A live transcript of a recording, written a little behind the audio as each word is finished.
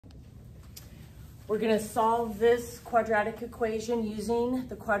We're going to solve this quadratic equation using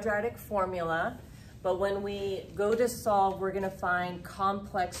the quadratic formula, but when we go to solve, we're going to find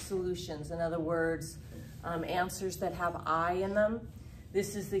complex solutions. In other words, answers that have I in them.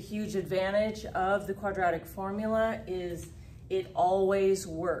 This is the huge advantage of the quadratic formula, is it always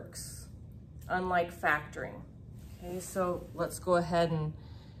works, unlike factoring. Okay, so let's go ahead and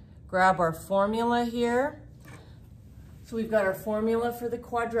grab our formula here. So we've got our formula for the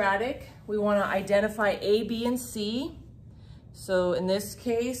quadratic. We want to identify A, B, and C. So in this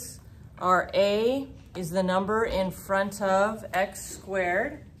case, our A is the number in front of x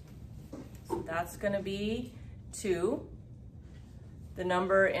squared. So that's going to be 2. The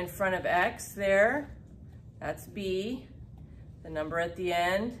number in front of x there, that's B. The number at the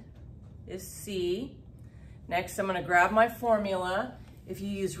end is C. Next, I'm going to grab my formula. If you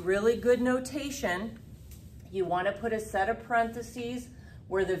use really good notation, you want to put a set of parentheses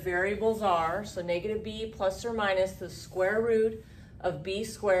where the variables are. So negative b plus or minus the square root of b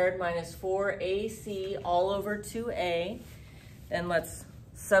squared minus 4ac all over 2a. Then let's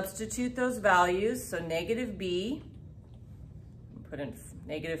substitute those values. So negative b, put in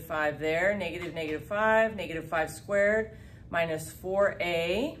negative 5 there, negative 5, negative 5 squared minus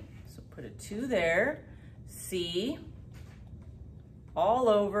 4a. So put a 2 there. C all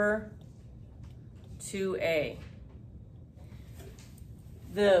over 2a.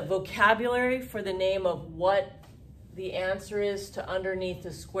 The vocabulary for the name of what the answer is to underneath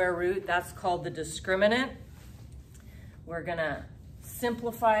the square root, that's called the discriminant. We're gonna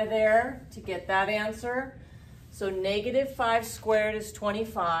simplify there to get that answer. So negative 5 squared is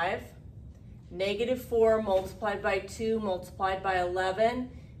 25. Negative 4 multiplied by 2 multiplied by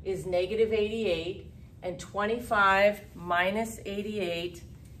 11 is negative 88. And 25 minus 88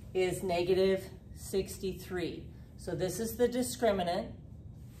 is negative 63. So this is the discriminant.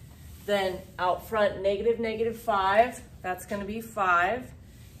 Then out front, negative 5, that's going to be 5.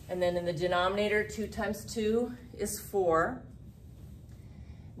 And then in the denominator, 2 times 2 is 4.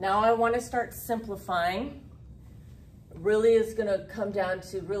 Now I want to start simplifying. Really is going to come down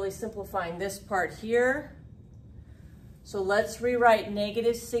to really simplifying this part here. So let's rewrite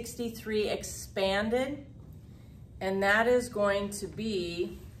negative 63 expanded, and that is going to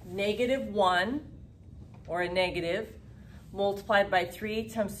be negative 1, or a negative, multiplied by 3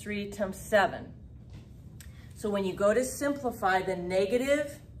 times 3 times 7. So when you go to simplify, the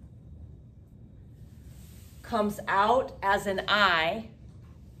negative comes out as an I,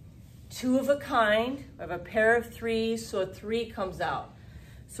 2 of a kind. I have a pair of 3s, so a 3 comes out.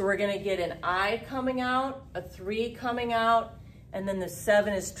 So we're going to get an I coming out, a 3 coming out, and then the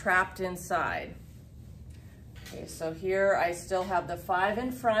 7 is trapped inside. Okay, so here I still have the 5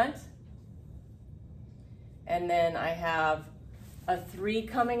 in front, and then I have a 3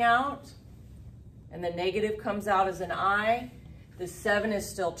 coming out, and the negative comes out as an I. The 7 is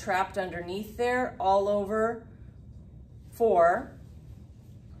still trapped underneath there, all over 4.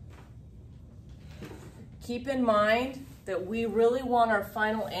 Keep in mind that we really want our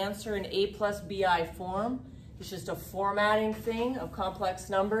final answer in A plus BI form. It's just a formatting thing of complex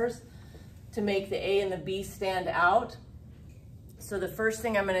numbers to make the A and the B stand out. So the first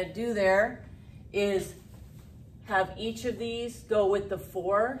thing I'm going to do there is have each of these go with the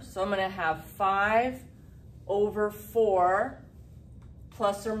 4. So I'm going to have 5 over 4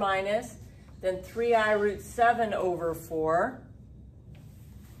 plus or minus, then 3i root 7 over 4.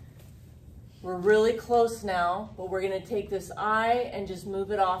 We're really close now, but we're going to take this I and just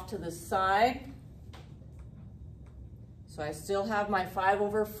move it off to the side. So I still have my 5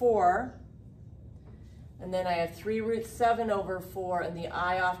 over 4. And then I have 3 root 7 over 4 and the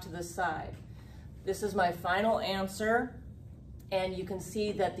I off to the side. This is my final answer. And you can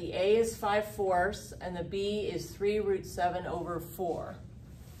see that the A is 5/4 and the B is 3 root 7 over 4.